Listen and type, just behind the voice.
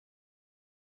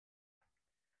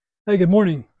Hey, good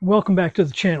morning. Welcome back to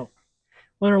the channel.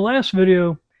 Well, in our last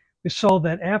video, we saw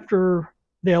that after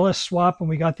the LS swap and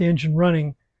we got the engine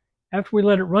running, after we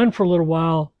let it run for a little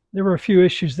while, there were a few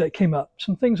issues that came up,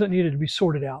 some things that needed to be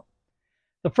sorted out.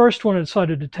 The first one I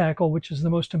decided to tackle, which is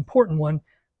the most important one,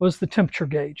 was the temperature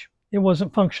gauge. It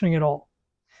wasn't functioning at all.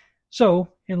 So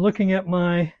in looking at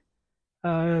my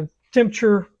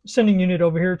temperature sending unit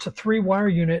over here, it's a 3-wire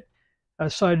unit. I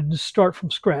decided to start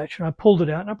from scratch, and I pulled it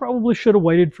out, and I probably should have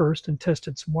waited first and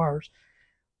tested some wires.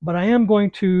 But I am going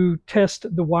to test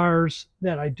the wires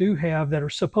that I do have that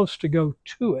are supposed to go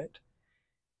to it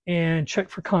and check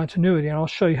for continuity, and I'll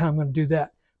show you how I'm going to do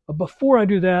that. But before I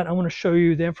do that, I want to show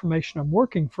you the information I'm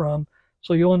working from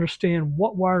so you'll understand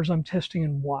what wires I'm testing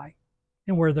and why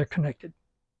and where they're connected.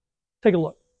 Take a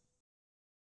look.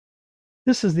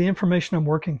 This is the information I'm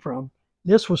working from.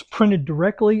 This was printed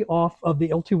directly off of the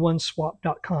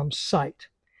lt1swap.com site.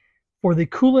 For the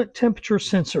coolant temperature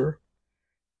sensor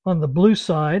on the blue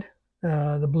side,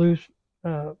 the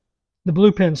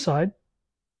blue pin side,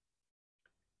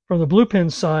 from the blue pin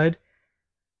side,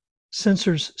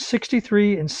 sensors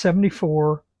 63 and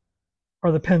 74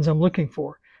 are the pins I'm looking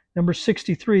for. Number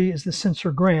 63 is the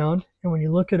sensor ground, and when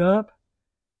you look it up,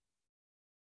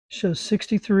 it shows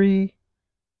 63.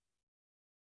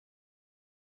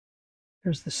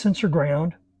 There's the sensor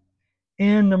ground,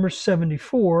 and number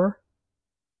 74,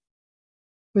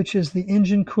 which is the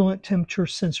engine coolant temperature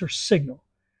sensor signal.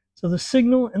 So the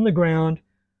signal and the ground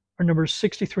are numbers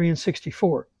 63 and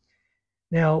 64.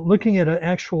 Now, looking at an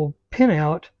actual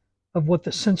pinout of what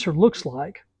the sensor looks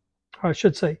like, or I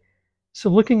should say, so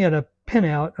looking at a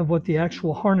pinout of what the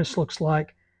actual harness looks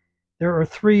like, there are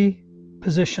 3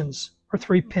 positions, or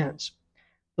 3 pins.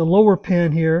 The lower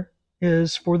pin here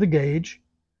is for the gauge.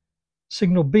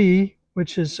 Signal B,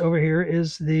 which is over here,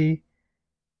 is the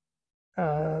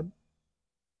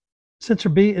sensor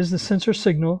B is the sensor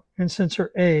signal, and sensor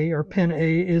A, or pin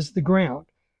A, is the ground.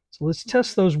 So let's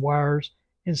test those wires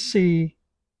and see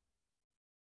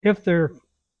if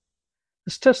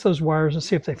let's test those wires and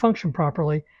see if they function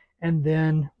properly, and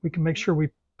then we can make sure we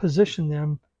position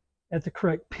them at the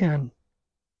correct pin.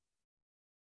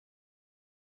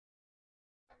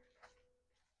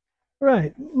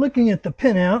 Right, looking at the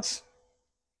pinouts.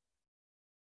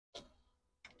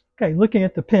 Okay, looking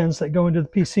at the pins that go into the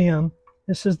PCM,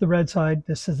 this is the red side,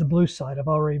 this is the blue side. I've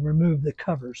already removed the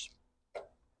covers.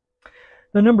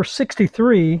 The number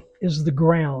 63 is the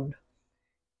ground.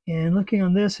 And looking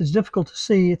on this, it's difficult to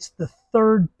see. It's the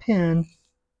 3rd pin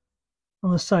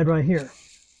on the side right here.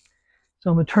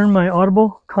 So I'm going to turn my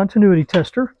audible continuity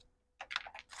tester.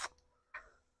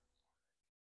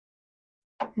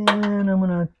 And I'm going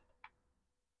to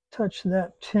touch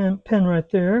that pin right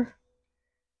there.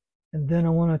 And then I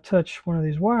want to touch one of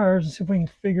these wires and see if we can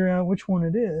figure out which one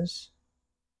it is.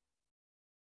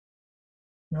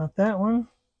 Not that one.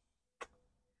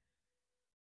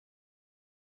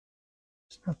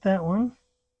 It's not that one.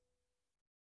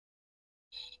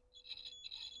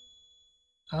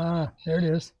 Ah, there it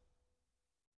is.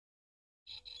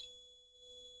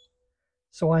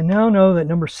 So I now know that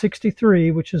number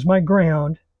 63, which is my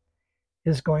ground,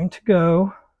 is going to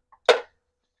go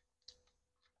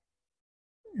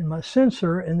in my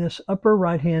sensor in this upper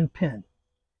right-hand pin.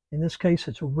 In this case,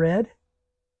 it's red.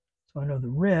 So I know the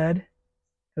red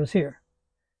goes here.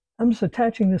 I'm just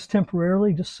attaching this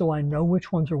temporarily just so I know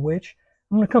which ones are which.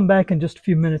 I'm going to come back in just a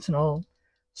few minutes and I'll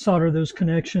solder those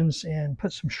connections and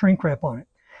put some shrink wrap on it.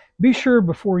 Be sure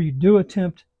before you do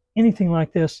attempt anything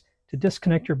like this to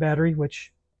disconnect your battery,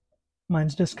 which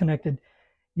mine's disconnected.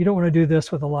 You don't want to do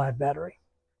this with a live battery.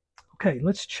 Okay,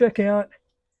 let's check out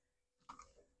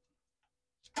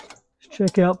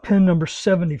pin number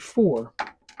 74.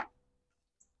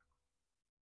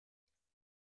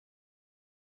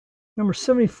 Number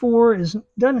 74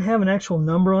 doesn't have an actual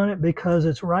number on it because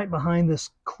it's right behind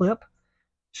this clip. It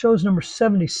shows number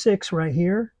 76 right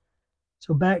here.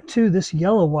 So back to this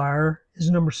yellow wire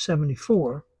is number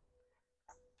 74.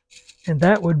 And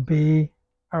that would be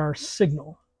our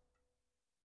signal.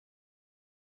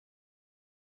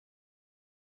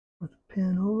 Put the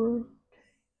pin over. Okay,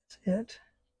 that's it.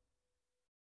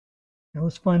 Now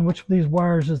let's find which of these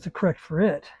wires is the correct for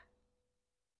it.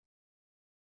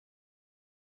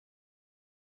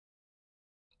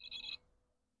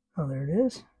 Oh, there it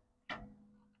is.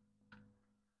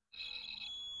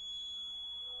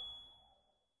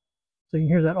 So you can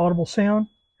hear that audible sound.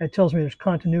 That tells me there's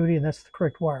continuity and that's the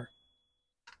correct wire.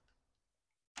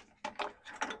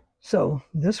 So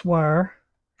this wire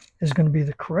is going to be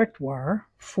the correct wire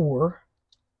for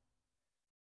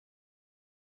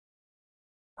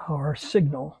our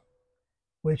signal,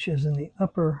 which is in the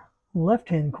upper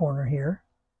left-hand corner here.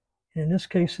 And in this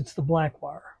case, it's the black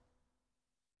wire.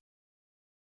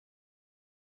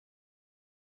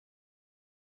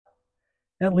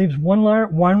 That leaves one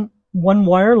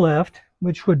wire left,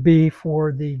 which would be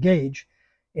for the gauge.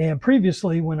 And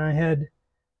previously, when I had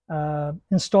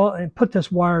installed and put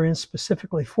this wire in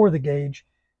specifically for the gauge,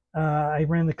 I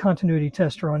ran the continuity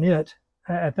tester on it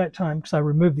at that time because I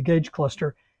removed the gauge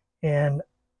cluster, and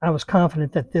I was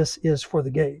confident that this is for the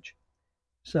gauge.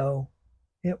 So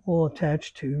it will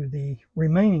attach to the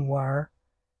remaining wire.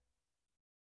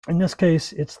 In this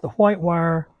case, it's the white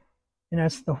wire, and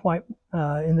that's the white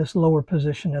in this lower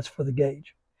position, that's for the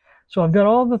gauge. So I've got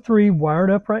all the three wired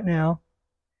up right now.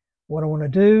 What I want to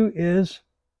do is,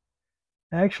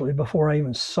 actually, before I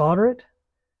even solder it,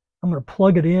 I'm going to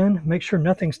plug it in, make sure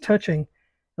nothing's touching,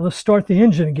 and let's start the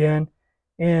engine again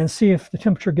and see if the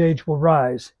temperature gauge will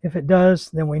rise. If it does,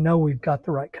 then we know we've got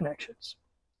the right connections.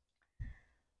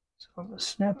 So I'm going to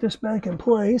snap this back in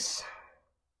place.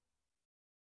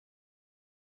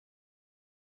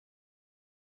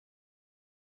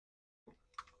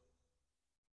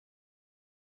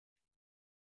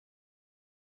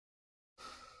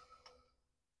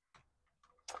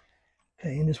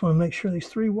 Okay, and just want to make sure these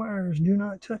three wires do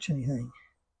not touch anything.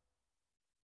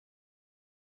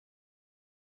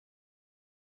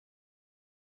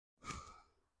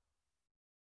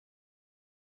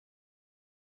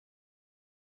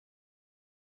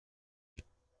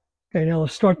 Okay, now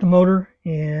let's start the motor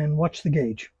and watch the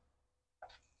gauge.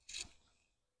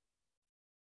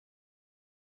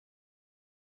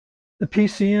 The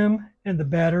PCM and the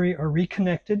battery are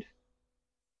reconnected,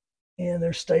 and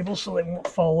they're stable so they won't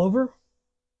fall over.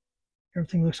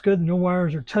 Everything looks good. No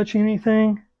wires are touching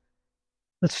anything.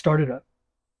 Let's start it up.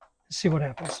 Let's see what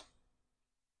happens.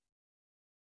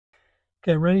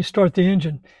 Okay, ready to start the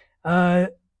engine.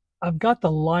 I've got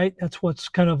the light. That's what's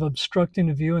kind of obstructing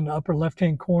the view in the upper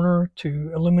left-hand corner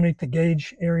to illuminate the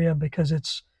gauge area because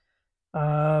it's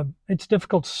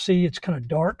difficult to see. It's kind of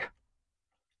dark.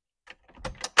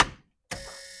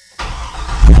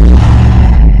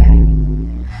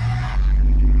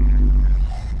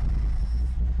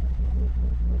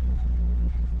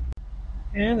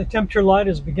 And the temperature light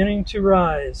is beginning to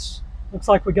rise. Looks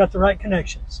like we got the right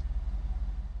connections.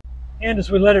 And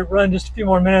as we let it run just a few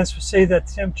more minutes, we see that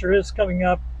the temperature is coming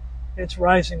up. It's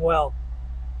rising well.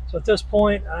 So at this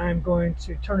point, I'm going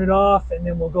to turn it off, and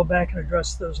then we'll go back and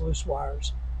address those loose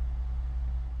wires.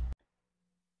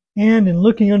 And in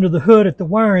looking under the hood at the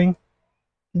wiring,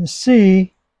 you can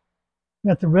see we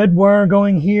got the red wire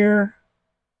going here.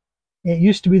 It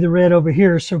used to be the red over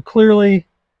here, so clearly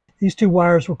these two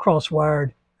wires were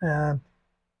cross-wired.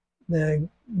 The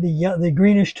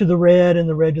greenish to the red and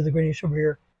the red to the greenish over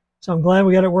here. So I'm glad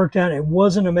we got it worked out. It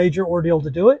wasn't a major ordeal to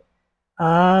do it,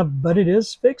 but it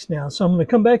is fixed now. So I'm going to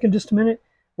come back in just a minute.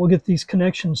 We'll get these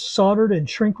connections soldered and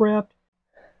shrink wrapped.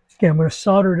 Okay, I'm going to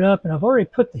solder it up, and I've already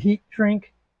put the heat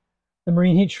shrink, the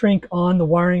marine heat shrink, on the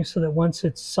wiring so that once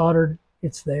it's soldered,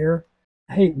 it's there.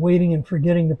 I hate waiting and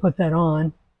forgetting to put that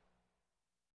on.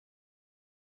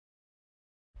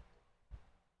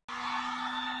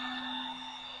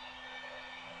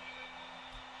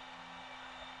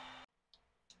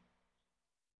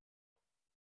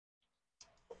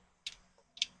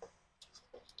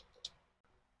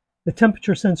 The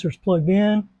temperature sensor is plugged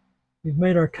in. We've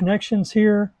made our connections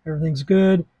here. Everything's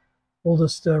good. We'll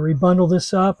just rebundle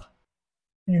this up,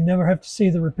 and you never have to see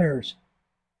the repairs.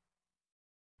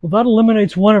 Well, that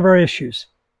eliminates one of our issues.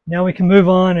 Now we can move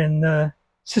on and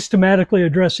systematically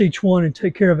address each one and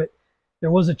take care of it.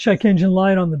 There was a check engine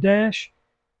light on the dash.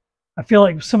 I feel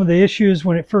like some of the issues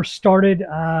when it first started,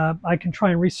 I can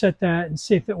try and reset that and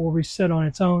see if it will reset on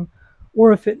its own,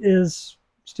 or if it is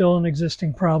still an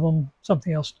existing problem,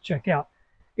 something else to check out.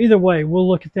 Either way, we'll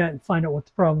look at that and find out what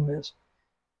the problem is.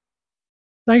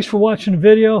 Thanks for watching the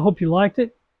video. Hope you liked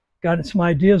it. Got some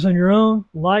ideas on your own.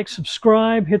 Like,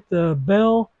 subscribe, hit the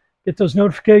bell, get those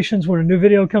notifications when a new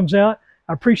video comes out.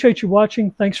 I appreciate you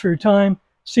watching. Thanks for your time.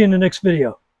 See you in the next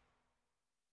video.